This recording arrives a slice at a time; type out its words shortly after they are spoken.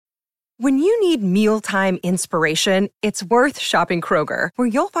When you need mealtime inspiration, it's worth shopping Kroger, where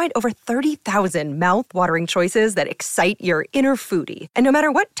you'll find over 30,000 mouth-watering choices that excite your inner foodie. And no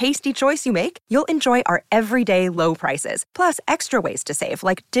matter what tasty choice you make, you'll enjoy our everyday low prices, plus extra ways to save,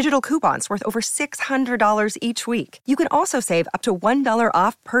 like digital coupons worth over $600 each week. You can also save up to $1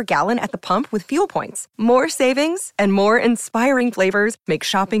 off per gallon at the pump with fuel points. More savings and more inspiring flavors make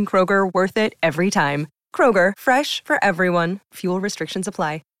shopping Kroger worth it every time. Kroger, fresh for everyone. Fuel restrictions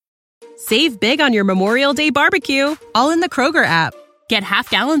apply. Save big on your Memorial Day barbecue, all in the Kroger app. Get half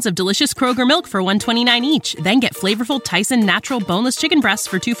gallons of delicious Kroger milk for $1.29 each. Then get flavorful Tyson natural boneless chicken breasts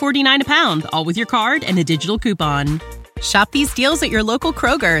for $2.49 a pound, all with your card and a digital coupon. Shop these deals at your local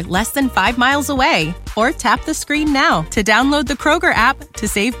Kroger, less than 5 miles away. Or tap the screen now to download the Kroger app to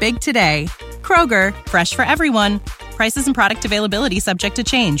save big today. Kroger, fresh for everyone. Prices and product availability subject to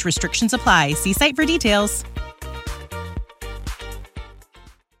change. Restrictions apply. See site for details.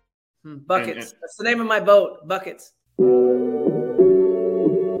 Buckets. That's the name of my boat. Buckets.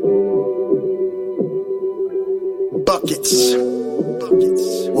 Buckets.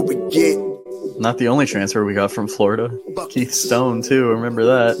 What we get. Not the only transfer we got from Florida. Buckets. Keith Stone, too. Remember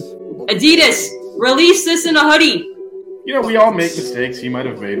that. Adidas, release this in a hoodie. You know, we all make mistakes. He might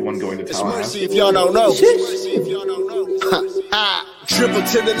have made one going to Mercy Tallahassee. if y'all don't know. Dribble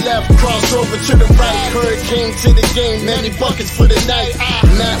to the left, crossover to the right. Hurricane to the game, many buckets for the night.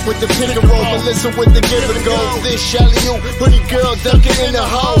 Matt with the pick and roll, Melissa with the give and go. This Shally-oo, hoodie girl dunking in the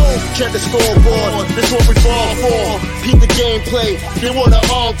hole. Check the scoreboard, this what we fall for. Peep the gameplay, they want an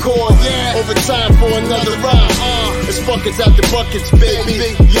encore. Yeah, overtime for another round. It's buckets after buckets,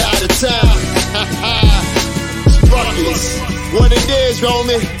 baby. You out of time. It's buckets. What it is,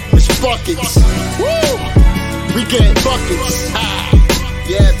 homie, it's buckets. Woo! We get buckets.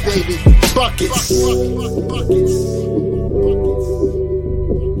 Yeah, baby. Buckets.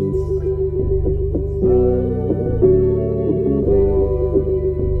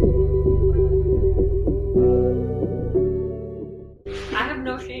 I have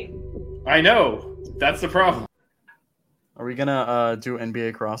no shame. I know. That's the problem. Are we gonna do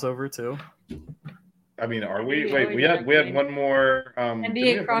NBA crossover too? I mean, are we? Yeah, Wait, we had one more.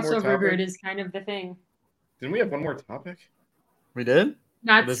 NBA crossover grid is kind of the thing. Didn't we have one more topic? We did?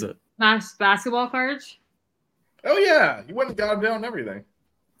 That's What is it? basketball cards. Oh yeah, you went and got them down and everything.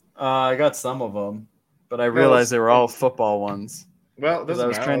 I got some of them, but I realized they were all football ones. Well, because I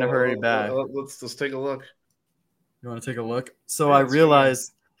was trying to hurry back. Let's take a look. You want to take a look? So Yeah, I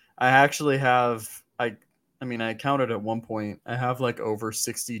realized I actually have I mean I counted at one point I have like over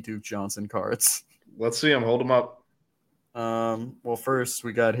 60 Duke Johnson cards. Let's see them. Hold them up. Well, first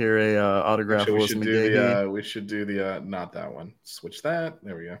we got here a autograph. Actually, Willis we should do the not that one. Switch that.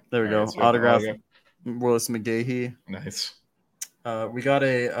 There we go. There we go. Right, so Autograph Willis McGahee. Nice. We got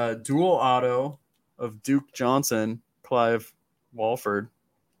a dual auto of Duke Johnson, Clive Walford.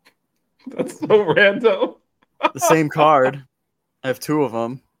 That's so random. The same card. I have two of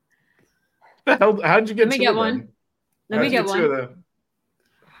them. How'd you get? Let me get one. Let me get one.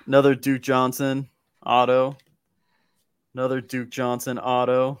 Another Duke Johnson auto. Another Duke Johnson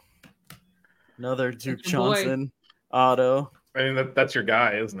auto. Another Duke Johnson auto. I mean, that's your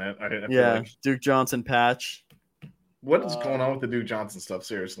guy, isn't it? I feel Yeah, like. Duke Johnson patch. What is going on with the Duke Johnson stuff?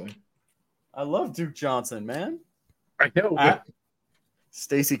 Seriously. I love Duke Johnson, man. I know.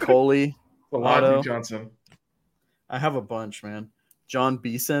 Stacey Coley. A lot auto. of Duke Johnson. I have a bunch, man. John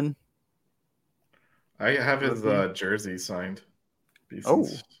Beeson. I have his jersey signed. Oh,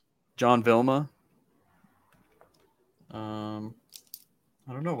 John Vilma.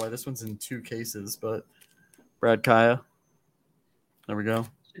 I don't know why this one's in two cases, but Brad Kaya. There we go.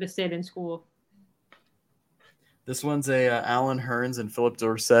 Should have stayed in school. This one's a Alan Hearns and Philip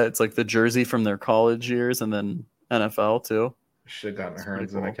Dorsett. It's like the jersey from their college years and then NFL too. Should have gotten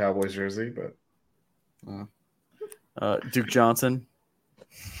Hearns in a Cowboys jersey, but Duke Johnson.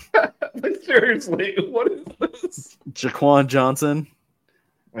 Seriously, what is this? Jaquan Johnson.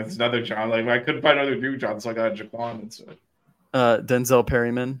 That's another John. Like I couldn't find another Duke Johnson, so I got a Jaquan instead. Denzel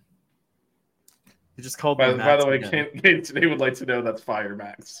Perryman. He just called me. By the way, they would like to know that's Fire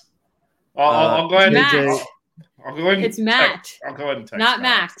Max. I'll go ahead and I'll go ahead and it's Matt. I'll go ahead and text. Not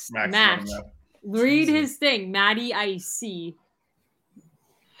Max. Matt. Read his thing, Matty Icy.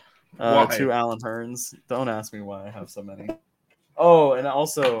 Two Alan Hearns. Don't ask me why I have so many. Oh, and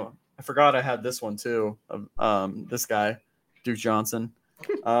also I forgot I had this one too. This guy, Duke Johnson.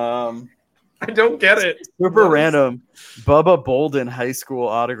 I don't get it. Super random. Bubba Bolden high school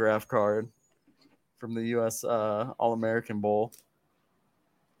autograph card from the U.S. All-American Bowl.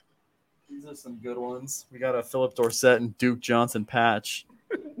 These are some good ones. We got a Philip Dorsett and Duke Johnson patch.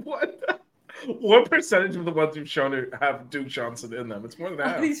 What? What percentage of the ones you've shown have Duke Johnson in them? It's more than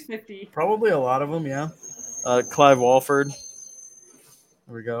half. At least 50. Probably a lot of them, yeah. Clive Walford.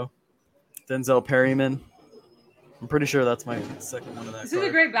 There we go. Denzel Perryman. I'm pretty sure that's my second one of that This card. is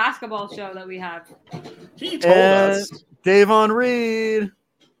a great basketball show that we have. He told us. Davon Reed.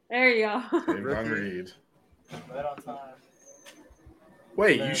 There you go. Davon Reed. Right on time.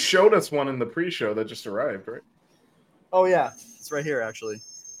 Wait, you showed us one in the pre-show that just arrived, right? Oh, yeah. It's right here, actually.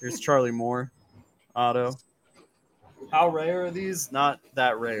 Here's Charlie Moore. Auto. How rare are these? Not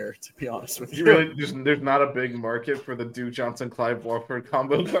that rare, to be honest with you. Really, there's not a big market for the Duke Johnson Clive Walford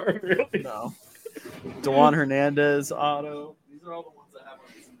combo card, really? No. DeJuan Hernandez, auto. These are all the ones that have on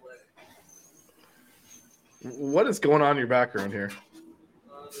display. What is going on in your background here?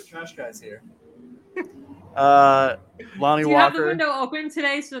 The trash guy's here. Lonnie Do you Walker. have the window open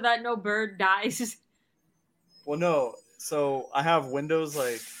today so that no bird dies? Well, no. So I have windows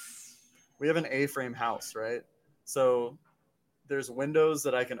like we have an A-frame house, right? So there's windows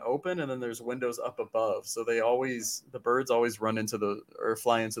that I can open, and then there's windows up above. So the birds always run into or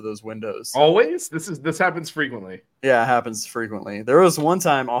fly into those windows. Always? This happens frequently. Yeah, it happens frequently. There was one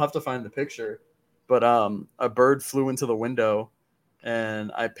time, I'll have to find the picture, but a bird flew into the window,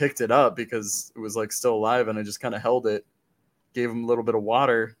 and I picked it up because it was like still alive, and I just kind of held it, gave him a little bit of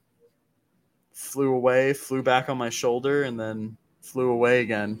water, flew away, flew back on my shoulder, and then flew away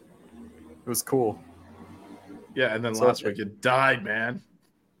again. It was cool. Yeah, and then last week it died, man.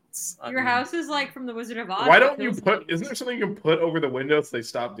 Your house is like from the Wizard of Oz. Why don't you put? Isn't there something you can put over the window so they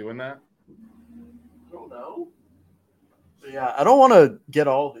stop doing that? I don't know. But yeah, I don't want to get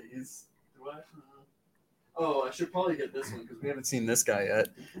all these. Do I? Oh, I should probably get this one because we haven't seen this guy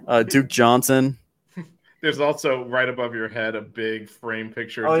yet. Duke Johnson. There's also right above your head a big frame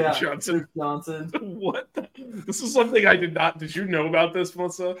picture of Duke Johnson. Duke Johnson. What? This is something I did not. Did you know about this,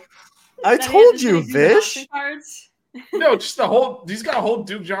 Melissa? I told you, Vish. No, just the whole. He's got a whole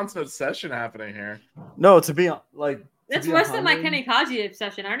Duke Johnson obsession happening here. No, to be like. That's worse than my Kenny Kaji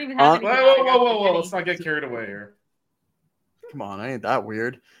obsession. I don't even have any. Whoa! Let's not get carried away here. Come on, I ain't that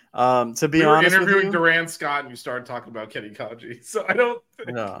weird. To be we were honest, interviewing with you, Durant Scott, and you started talking about Kenny Kaji. So I don't.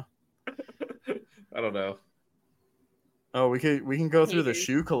 Yeah. I don't know. Oh, we can go through the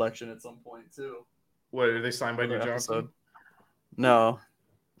shoe collection at some point too. What, are they signed by Duke Johnson? No,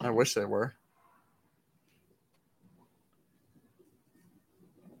 I wish they were.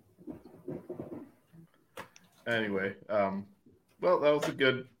 Anyway, well, that was a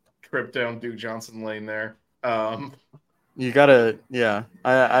good trip down Duke Johnson lane there. You gotta, yeah.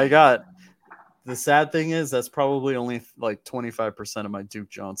 I got. The sad thing is that's probably only like 25% of my Duke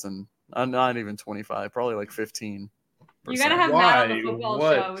Johnson. Not even 25, probably like 15. You gotta have Matt on the football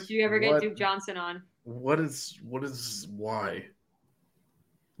show if you ever get Duke Johnson on. What is why?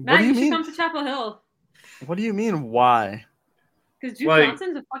 Matt, you should come to Chapel Hill. What do you mean why? Because Duke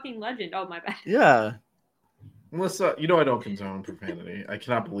Johnson's a fucking legend. Oh, my bad. Yeah. Melissa, you know I don't condone profanity. I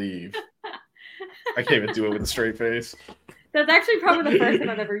cannot believe. I can't even do it with a straight face. That's actually probably the first time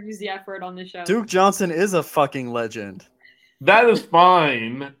I've ever used the F word on this show. Duke Johnson is a fucking legend. That is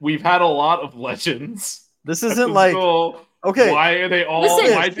fine. We've had a lot of legends. This isn't like okay. Why are they all?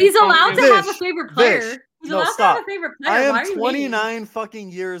 Listen, he's allowed to have a favorite player. He's allowed to have a favorite player. I am 29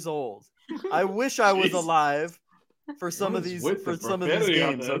 fucking years old. I wish I was alive for some of these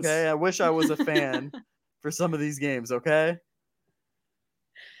games. Okay, I wish I was a fan for some of these games. Okay.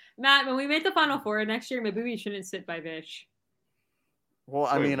 Matt, when we make the Final Four next year, maybe we shouldn't sit by Vish. Well,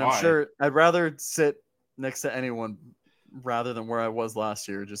 I mean, I'm sure I'd rather sit next to anyone rather than where I was last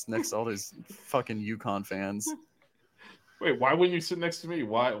year, just next to all these fucking UConn fans. Wait, why wouldn't you sit next to me?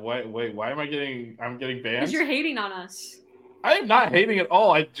 Why am I getting banned? Because you're hating on us. I am not hating at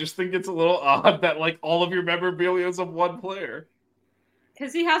all. I just think it's a little odd that like all of your memorabilia is of one player.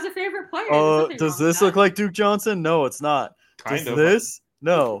 Because he has a favorite player. Does this look like Duke Johnson? No, it's not. Kind of. This?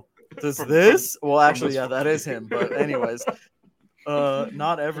 No. Does this? Well, actually, yeah, that is him. But anyways,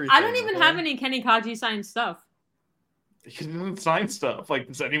 not everything. I don't even have any Kenny Kaji signed stuff. He didn't sign stuff. Like,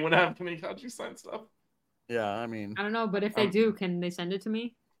 does anyone have Kenny Kaji signed stuff? Yeah, I mean, I don't know, but if they do, can they send it to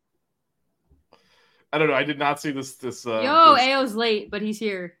me? I don't know. I did not see this. Ayo's late, but he's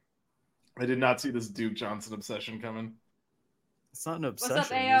here. I did not see this Duke Johnson obsession coming. It's not an obsession.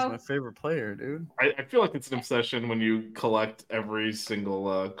 What's up, Ayo? He's my favorite player, dude. I feel like it's an obsession when you collect every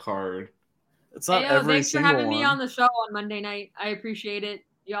single card. It's not Ayo, every thanks single for having one. me on the show on Monday night. I appreciate it.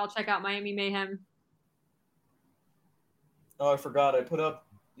 Y'all check out Miami Mayhem. Oh, I forgot. I put up.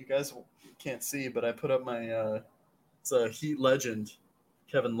 You guys can't see, but I put up my. It's a Heat legend,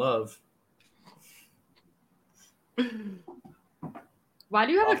 Kevin Love. Why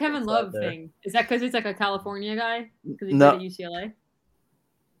do you have a Off the Kevin side Love there. thing? Is that because he's like a California guy? Because he No. played at UCLA?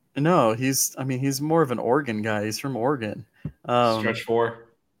 No, he's more of an Oregon guy. He's from Oregon. Stretch 4.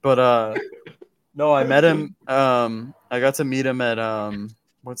 But no, I met him. I got to meet him at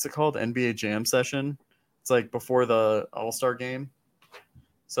what's it called? NBA Jam session. It's like before the All-Star game.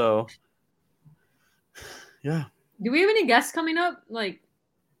 So yeah. Do we have any guests coming up? Like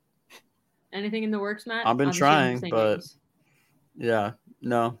anything in the works, Matt? I've been Obviously, I'm trying, saying but names. yeah,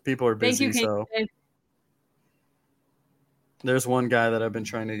 no, people are Thank busy. you, So Kate. there's one guy that I've been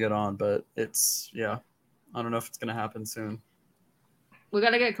trying to get on, but it's I don't know if it's gonna happen soon. We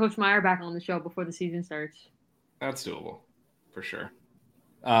got to get Coach Meyer back on the show before the season starts. That's doable, for sure.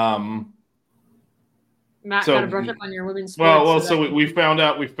 Matt, So- got to brush up on your women's sports. So we found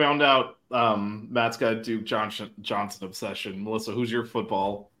out. Matt's got a Duke Johnson obsession. Melissa, who's your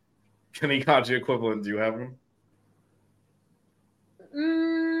football Kanikaji equivalent? Do you have him?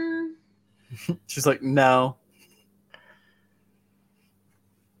 She's like, no.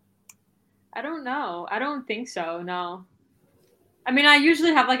 I don't know. I don't think so. No. I mean, I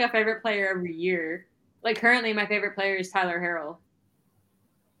usually have like a favorite player every year. Like currently, my favorite player is Tyler Harrell.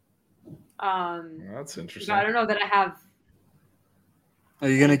 That's But interesting. I don't know that I have. Are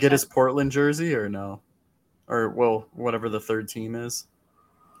you gonna get his Portland jersey or no? Or well, whatever the third team is.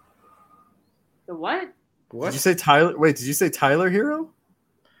 The what? What? Did you say Tyler? Wait, did you say Tyler Hero?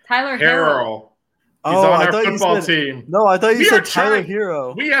 Tyler Harrell. Harrell. He's on I our thought you football said- team. No, I thought you We said are Tyler trying-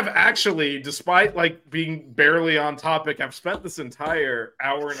 Hero. We have actually, despite like being barely on topic, I've spent this entire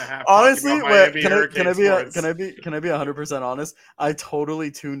hour and a half. Honestly, talking about wait, Miami can I Hurricanes be 100% honest? I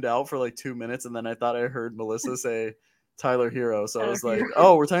totally tuned out for like 2 minutes, and then I thought I heard Melissa say Tyler Hero, so I was like,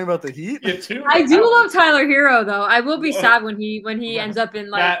 "Oh, we're talking about the Heat." You tuned I do out. love Tyler Hero though. I will be Whoa. sad when he ends up in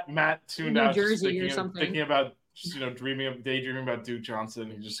like Matt tuned New out, just Jersey or thinking, something. thinking about just daydreaming about Duke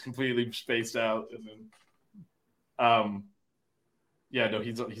Johnson. He just completely spaced out, and then,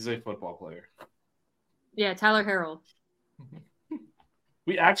 he's a football player. yeah, Tyler Harrell.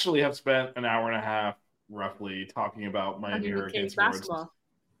 We actually have spent an hour and a half roughly talking about I Miami mean, the Hurricanes Kings sports. basketball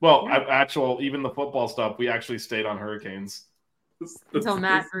Well, Yeah. even the football stuff, we actually stayed on Hurricanes. until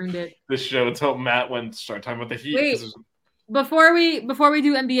Matt ruined it. This show until Matt went to start talking about the Heat. Wait. 'Cause Before we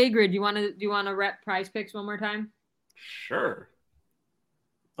do NBA grid, do you want to rep Prize Picks one more time? sure.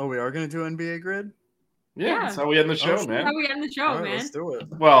 Oh, we are gonna do NBA grid. Yeah, Yeah. that's how we end the show, shit. man. How we end the show, All right, man? let's do it.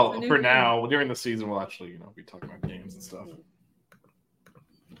 It's a Well, new for thing. now, during the season, we'll actually, be talking about games and stuff.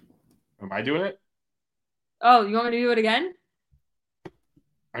 Am I doing it? Oh, you want me to do it again?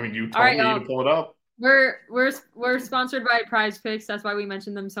 I mean, you told All right, me to pull it up. We're sponsored by Prize Picks. That's why we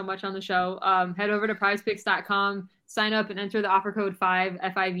mentioned them so much on the show. Head over to prizepicks.com, sign up, and enter the offer code 5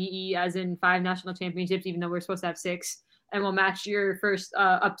 FIVE as in 5 national championships, even though we're supposed to have 6, and we'll match your first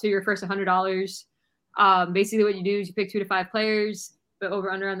up to your first $100. Basically, what you do is you pick 2 to 5 players, but over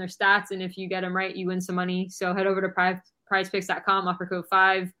under on their stats, and if you get them right, you win some money. So head over to prizepicks.com, offer code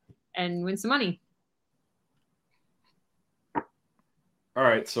 5, and win some money. All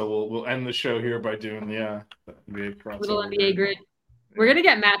right, so we'll end the show here by doing the NBA crossover. Little NBA grid. We're gonna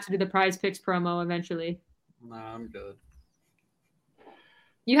get Matt to do the Prize Picks promo eventually. Nah, I'm good.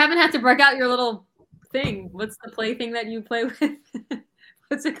 You haven't had to break out your little thing. What's the play thing that you play with?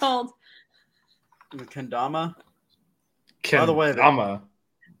 What's it called? The Kendama. By the way, Kendama.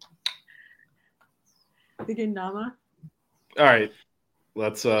 The Gendama. All right,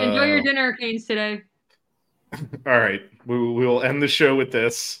 let's Enjoy your dinner, Canes, today. All right, we will end the show with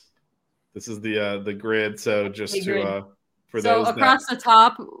this. This is the grid. So just The grid. for So those across the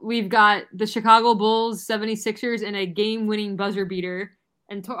top, we've got the Chicago Bulls, 76ers, and a game-winning buzzer beater.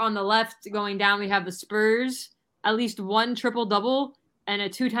 And on the left, going down, we have the Spurs, at least 1 triple-double, and a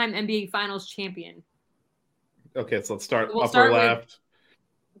 2-time NBA Finals champion. okay, so let's start We'll upper start with- left.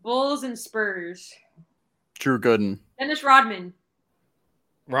 Bulls and Spurs. Drew Gooden. Dennis Rodman.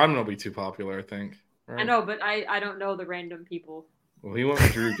 Rodman will be too popular, I think. Right? I know, but I don't know the random people. Well, he went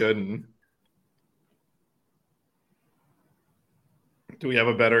with Drew Gooden. Do we have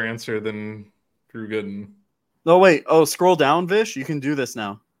a better answer than Drew Gooden? Oh wait. Oh, scroll down, Vish. You can do this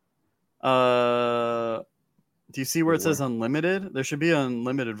now. Do you see where it says unlimited? There should be an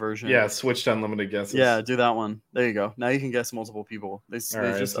unlimited version. Yeah, switch to unlimited guesses. Yeah, do that one. There you go. Now you can guess multiple people. They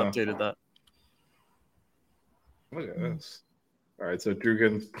right, just so- updated that. Look at this. All right, so Drew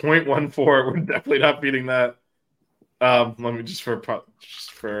Gooden's 0.14. We're definitely not beating that. Let me just for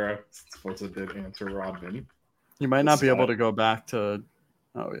what's it did answer Rodman. You might not be able to go back to.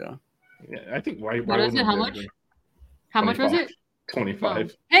 Oh yeah. Yeah, I think why What is wouldn't it? How we much? do How much was 25. it?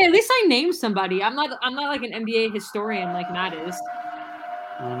 25. Hey, at least I named somebody. I'm not like an NBA historian like Matt is.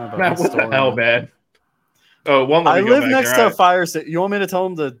 I don't know about Matt, what the historian. hell, man? Oh, one. I live next to a fire station. You want me to tell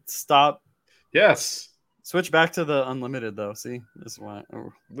him to stop? Yes. Switch back to the unlimited though. See, this is why.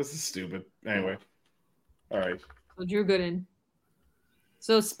 Oh. This is stupid. Anyway. All right. So Drew Gooden.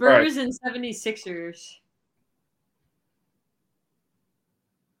 So Spurs and 76ers.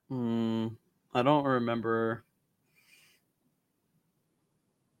 I don't remember.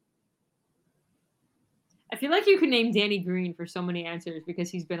 I feel like you could name Danny Green for so many answers because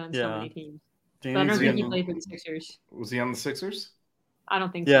he's been on so many teams. But I don't think he played for the Sixers. Was he on the Sixers? I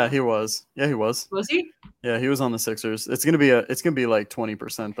don't think so. Yeah, he was. Yeah, he was. Was he? Yeah, he was on the Sixers. It's gonna be like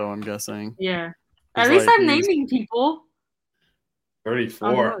 20% though, I'm guessing. Yeah. It's At least like I'm naming people.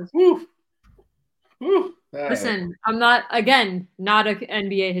 34. Woo. Woo. Listen, I'm not an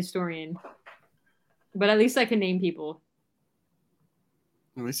NBA historian. But at least I can name people.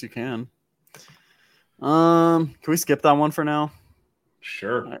 At least you can. Can we skip that one for now?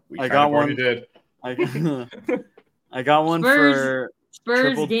 Sure. I got one. Did. I got one for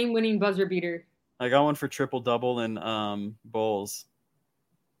Spurs game-winning buzzer beater. I got one for triple double and Bulls.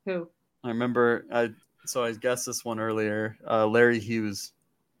 Who? I remember. I guessed this one earlier. Larry Hughes.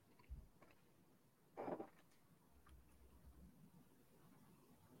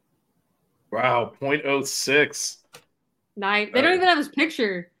 Wow, 0.06. Nice. They don't even have his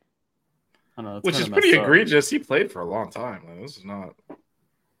picture. I know, which is pretty egregious. He played for a long time. This is not.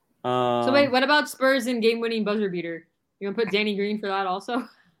 So wait, what about Spurs and game-winning buzzer beater? You gonna put Danny Green for that also?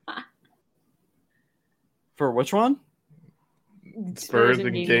 For which one? Spurs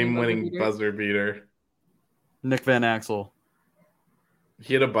and game-winning buzzer beater. Nick Van Exel.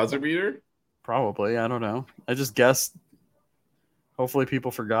 He had a buzzer beater? Probably. I don't know. I just guessed. Hopefully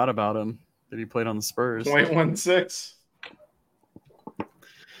people forgot about him that he played on the Spurs. 0.16.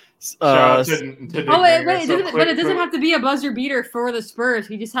 But it doesn't have to be a buzzer beater for the Spurs.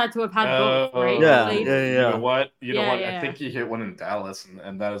 He just had to have had both, right? Yeah. You know what? I think he hit one in Dallas,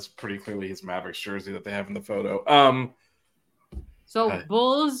 and that is pretty clearly his Mavericks jersey that they have in the photo. So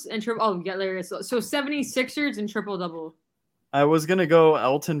Bulls and triple. Oh, yeah, there is. So 76ers and triple double. I was gonna go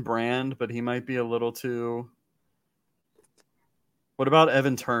Elton Brand, but he might be a little too. What about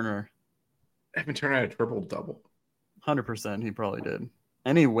Evan Turner? Evan Turner had a triple double. 100%, he probably did.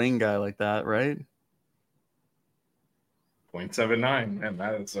 Any wing guy like that, right? 0.79, and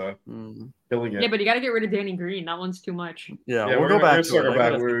that is killing it. Yeah, but you got to get rid of Danny Green. That one's too much. Yeah, we'll go back to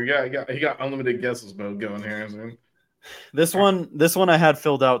it. He got unlimited guesses mode going here. This one I had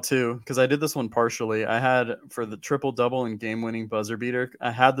filled out too because I did this one partially. I had for the triple double and game winning buzzer beater.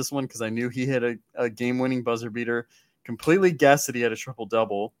 I had this one because I knew he hit a game winning buzzer beater. Completely guessed that he had a triple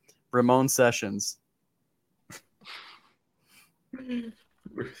double. Ramon Sessions. Jeez.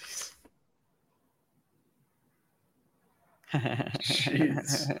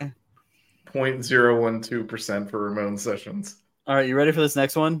 0.012% for Ramon Sessions. All right, you ready for this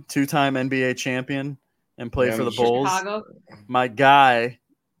next one? 2-time NBA champion and played for the Bulls. Chicago. My guy,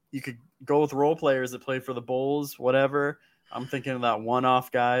 you could go with role players that played for the Bulls, whatever. I'm thinking of that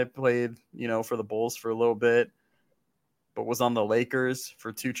one-off guy played, for the Bulls for a little bit, but was on the Lakers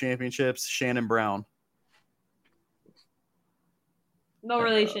for 2 championships. Shannon Brown. No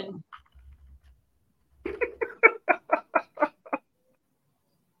relation.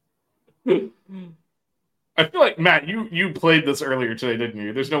 I feel like Matt, you played this earlier today, didn't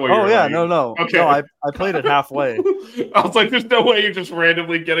you? There's no way. Oh yeah, no. Okay, no, I played it halfway. I was like, there's no way you're just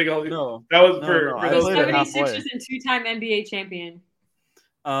randomly getting all these. No, that was for those 76ers and 2-time NBA champion.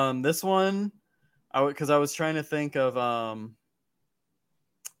 This one, because I was trying to think of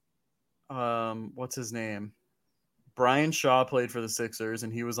what's his name? Brian Shaw played for the Sixers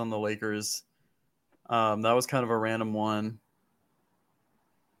and he was on the Lakers. That was kind of a random one.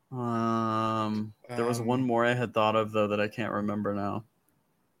 There was one more I had thought of though that I can't remember now.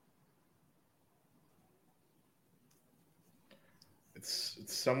 It's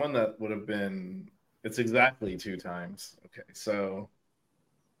someone that would have been. It's exactly 2 times. Okay, so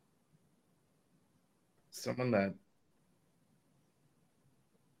someone that.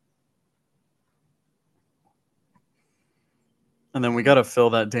 And then we got to fill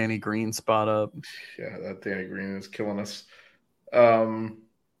that Danny Green spot up. Yeah, that Danny Green is killing us. All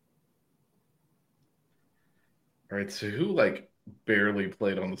right, so who barely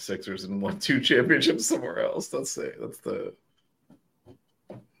played on the Sixers and won 2 championships somewhere else? Let's say that's the.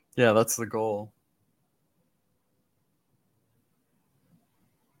 Yeah, that's the goal.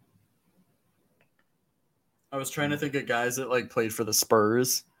 I was trying to think of guys that played for the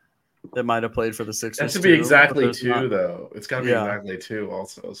Spurs that might have played for the Sixers. That should be exactly 2 though. It's got to be exactly 2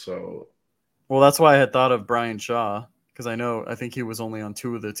 also. So. Well, that's why I had thought of Brian Shaw because I think he was only on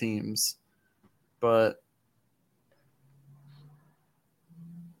 2 of the teams, but.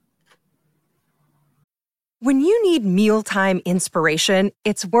 When you need mealtime inspiration,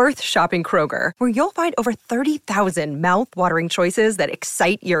 it's worth shopping Kroger, where you'll find over 30,000 mouth-watering choices that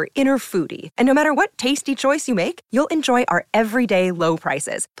excite your inner foodie. And no matter what tasty choice you make, you'll enjoy our everyday low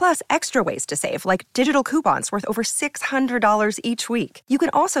prices, plus extra ways to save, like digital coupons worth over $600 each week. You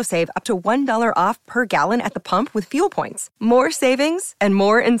can also save up to $1 off per gallon at the pump with fuel points. More savings and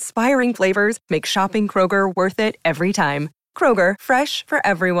more inspiring flavors make shopping Kroger worth it every time. Kroger, fresh for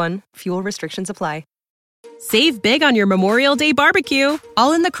everyone. Fuel restrictions apply. Save big on your Memorial Day barbecue,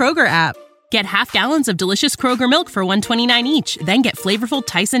 all in the Kroger app. Get half gallons of delicious Kroger milk for $1.29 each. Then get flavorful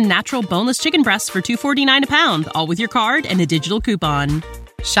Tyson natural boneless chicken breasts for $2.49 a pound, all with your card and a digital coupon.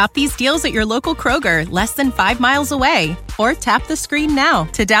 Shop these deals at your local Kroger, less than 5 miles away. Or tap the screen now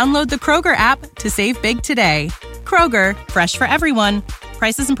to download the Kroger app to save big today. Kroger, fresh for everyone.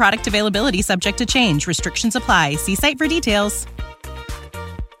 Prices and product availability subject to change. Restrictions apply. See site for details.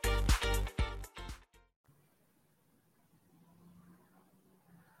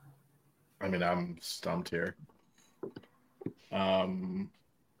 I mean, I'm stumped here. Who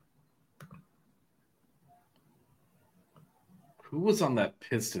was on that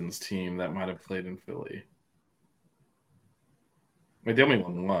Pistons team that might have played in Philly? Wait, they only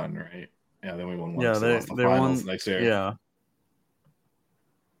won one, right? Yeah, they only won one. Yeah, so they lost the they finals won next year. Yeah.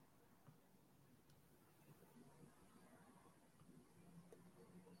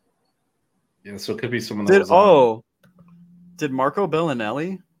 Yeah, so it could be someone that Did Marco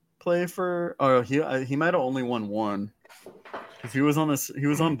Bellinelli play for? Oh, he might have only won one. Because he was on this. He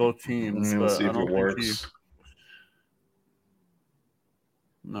was on both teams, Let's but see I if don't it think works.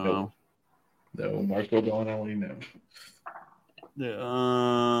 No. No, Marco Bellinelli, no.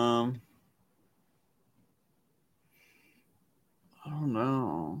 Yeah. I don't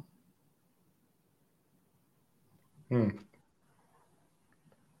know.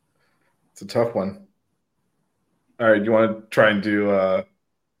 It's a tough one. All right, you want to try and do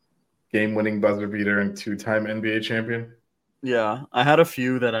game-winning buzzer beater and 2-time NBA champion? Yeah, I had a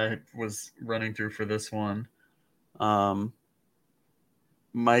few that I was running through for this one.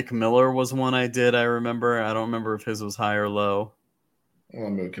 Mike Miller was one I did. I remember. I don't remember if his was high or low. Well,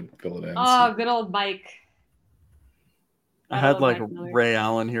 maybe we can fill it in. Oh, good old Mike. I had like Ray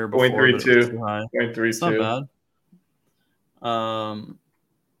Allen here before. 0.32. 0.32. It's not bad.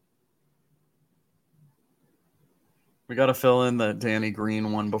 We got to fill in the Danny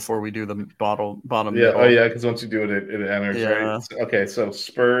Green one before we do the bottom. Yeah. Middle. Oh, yeah. Because once you do it, it enters, Yeah. right? Okay. So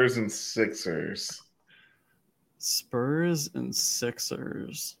Spurs and Sixers. Spurs and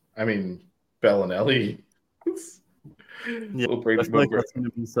Sixers. I mean, Bellinelli. Yeah, I feel like that's going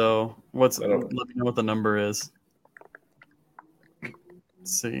to be so. Let me know what the number is.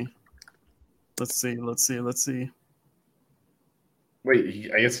 Let's see.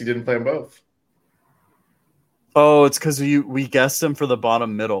 Wait, I guess he didn't play them both. Oh, it's because we guessed him for the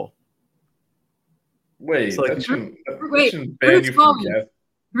bottom middle. Wait,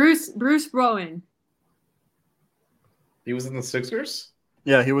 Bruce Bowen. He was in the Sixers?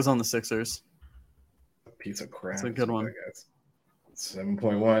 Yeah, he was on the Sixers. Piece of crap. That's a good one.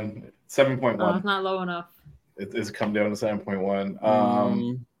 7.1. 7.1. Oh, it's not low enough. It's come down to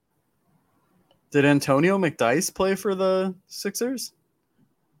 7.1. Did Antonio McDyess play for the Sixers?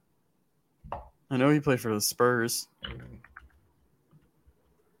 I know he played for the Spurs.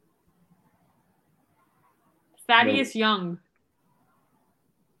 Thaddeus Young.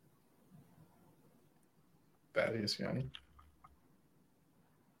 Thaddeus Young.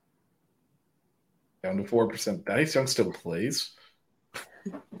 Down to 4%. Thaddeus Young still plays.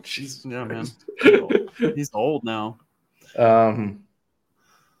 Jeez, yeah, man. He's old now.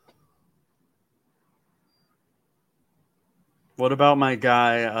 What about my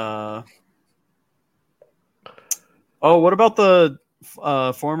guy? What about the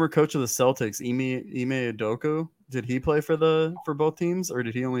former coach of the Celtics, Ime Udoka? Did he play for both teams, or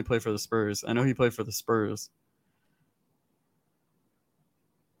did he only play for the Spurs? I know he played for the Spurs.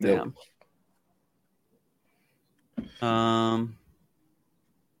 Damn.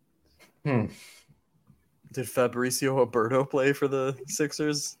 Did Fabrizio Alberto play for the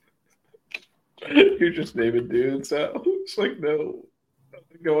Sixers? You're just naming dudes out. It's like, no,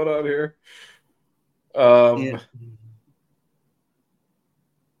 nothing going on here. Yeah.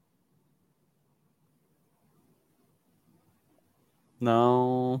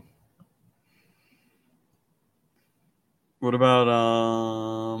 No. What about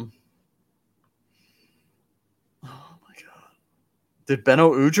oh my god. Did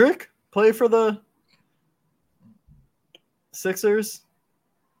Beno Udrih play for the Sixers.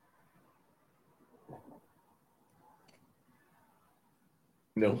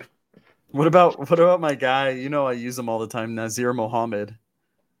 Nope. What about my guy? You know, I use him all the time, Nazir Mohammed.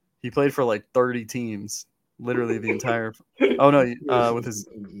 He played for like 30 teams, literally the entire. Oh no, with his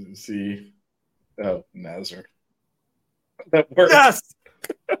Nazir. That works. Yes.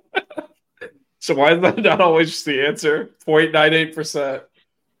 So why is that not always just the answer? 0.98%.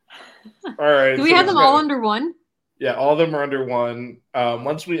 All right. Do we have them all under one? Yeah, all of them are under one.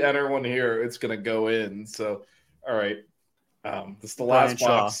 Once we enter one here, it's gonna go in. So, all right. This is the last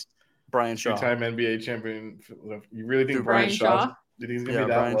box. Brian Shaw, two-time NBA champion. You really think Brian Shaw? Do you think he's gonna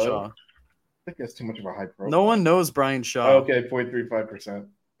be that Brian low? Shaw. I think that's too much of a high profile. No one knows Brian Shaw. Oh, okay, 0.35%.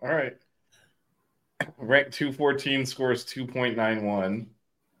 All right. Ranked 214, scores 2.91.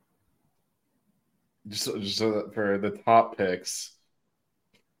 Just so that for the top picks,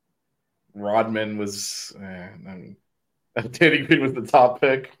 Rodman was. Danny Green was the top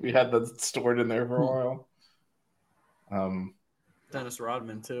pick. We had that stored in there for a while. Dennis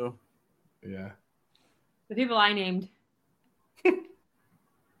Rodman too. Yeah. The people I named.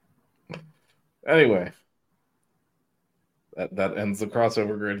 Anyway, that ends the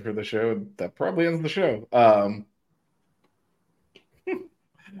crossover grid for the show. That probably ends the show.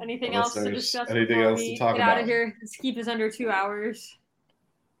 Anything else to discuss? Anything else to talk get about? Out of here. Let's keep this under 2 hours.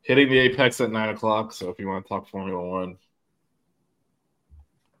 Hitting the apex at 9:00. So if you want to talk Formula One,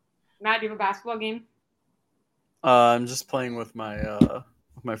 Matt, do you have a basketball game? I'm just playing with my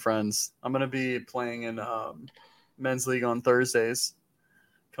friends. I'm gonna be playing in men's league on Thursdays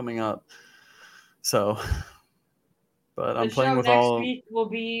coming up. So, but I'm playing with all. Next week will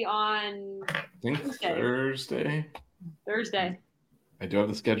be on. I think Thursday. Thursday. I do have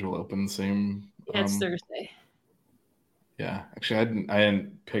the schedule open. Same. Yeah, it's Thursday. Yeah, actually, I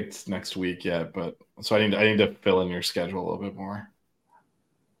hadn't picked next week yet, but so I need to fill in your schedule a little bit more.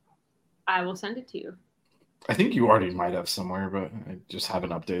 I will send it to you. I think you already might have somewhere, but I just haven't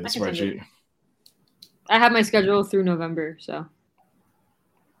updated the spreadsheet. I have my schedule through November, so.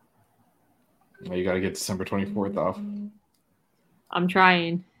 Well, you got to get December 24th off. I'm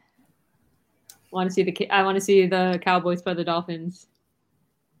trying. I want to see the Cowboys play the Dolphins.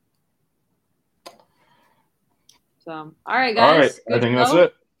 So, all right, guys. All right, I think that's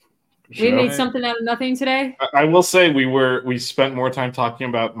it. We made something out of nothing today. I will say we spent more time talking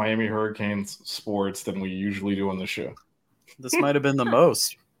about Miami Hurricanes sports than we usually do on the show. This might have been the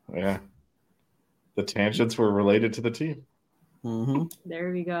most. Yeah, the tangents were related to the team. Mm-hmm.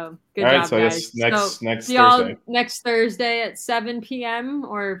 There we go. Good All job, right, so guys. next see y'all Thursday. Next Thursday at 7 p.m.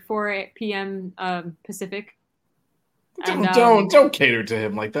 or 4 p.m. Pacific. Don't cater to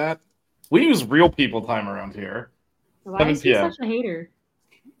him like that. We use real people time around here. Why is he such a hater?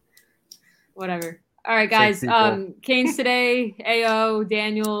 Whatever. All right, guys. Canes today, AO,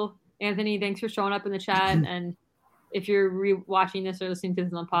 Daniel, Anthony, thanks for showing up in the chat. And if you're watching this or listening to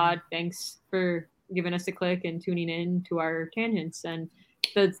this on the pod, thanks for giving us a click and tuning in to our tangents. And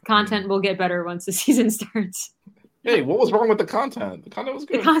the content will get better once the season starts. Hey, what was wrong with the content? The content was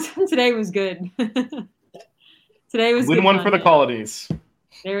good. The content today was good. Today was Win good one content. for the colonies.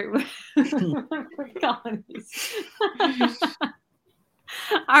 There colonies.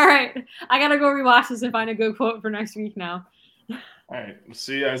 All right. I got to go rewatch this and find a good quote for next week now. All right. We'll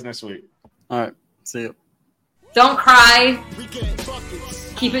see you guys next week. All right. See you. Don't cry.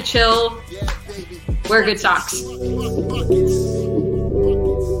 Keep it chill. Wear good socks.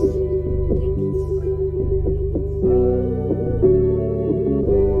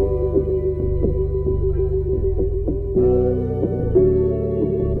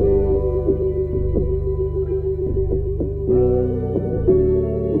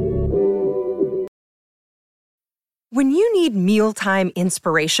 When you need mealtime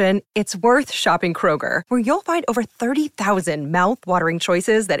inspiration, it's worth shopping Kroger, where you'll find over 30,000 mouth-watering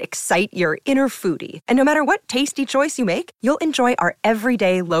choices that excite your inner foodie. And no matter what tasty choice you make, you'll enjoy our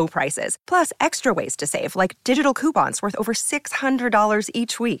everyday low prices, plus extra ways to save, like digital coupons worth over $600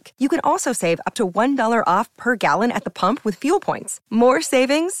 each week. You can also save up to $1 off per gallon at the pump with fuel points. More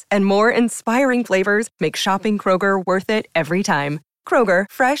savings and more inspiring flavors make shopping Kroger worth it every time. Kroger,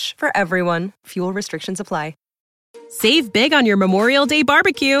 fresh for everyone. Fuel restrictions apply. Save big on your Memorial Day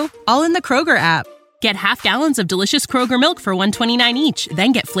barbecue, all in the Kroger app. Get half gallons of delicious Kroger milk for $1.29 each.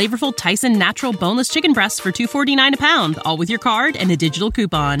 Then get flavorful Tyson natural boneless chicken breasts for $2.49 a pound, all with your card and a digital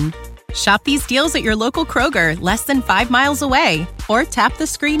coupon. Shop these deals at your local Kroger, less than 5 miles away. Or tap the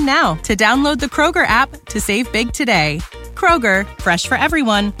screen now to download the Kroger app to save big today. Kroger, fresh for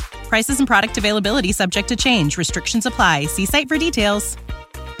everyone. Prices and product availability subject to change. Restrictions apply. See site for details.